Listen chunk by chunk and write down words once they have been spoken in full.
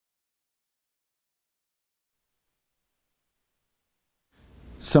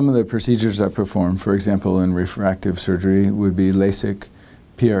Some of the procedures I perform, for example, in refractive surgery, would be LASIK,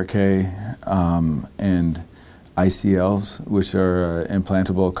 PRK, and ICLs, which are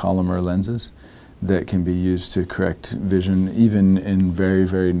implantable Collamer lenses that can be used to correct vision, even in very,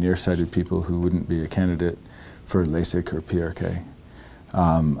 very nearsighted people who wouldn't be a candidate for LASIK or PRK.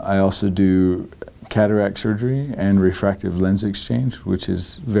 I also do cataract surgery and refractive lens exchange, which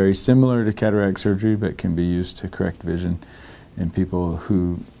is very similar to cataract surgery but can be used to correct vision in people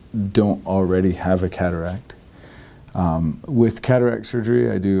who don't already have a cataract. With cataract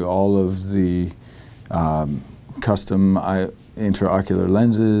surgery, I do all of the custom intraocular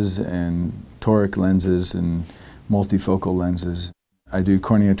lenses and toric lenses and multifocal lenses. I do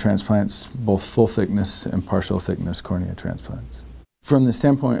cornea transplants, both full thickness and partial thickness cornea transplants. From the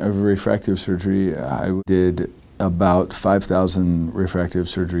standpoint of refractive surgery, I did about 5,000 refractive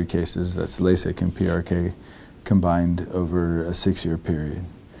surgery cases. That's LASIK and PRK combined over a 6-year period.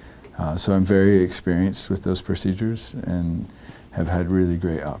 So I'm very experienced with those procedures and have had really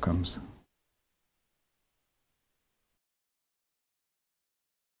great outcomes.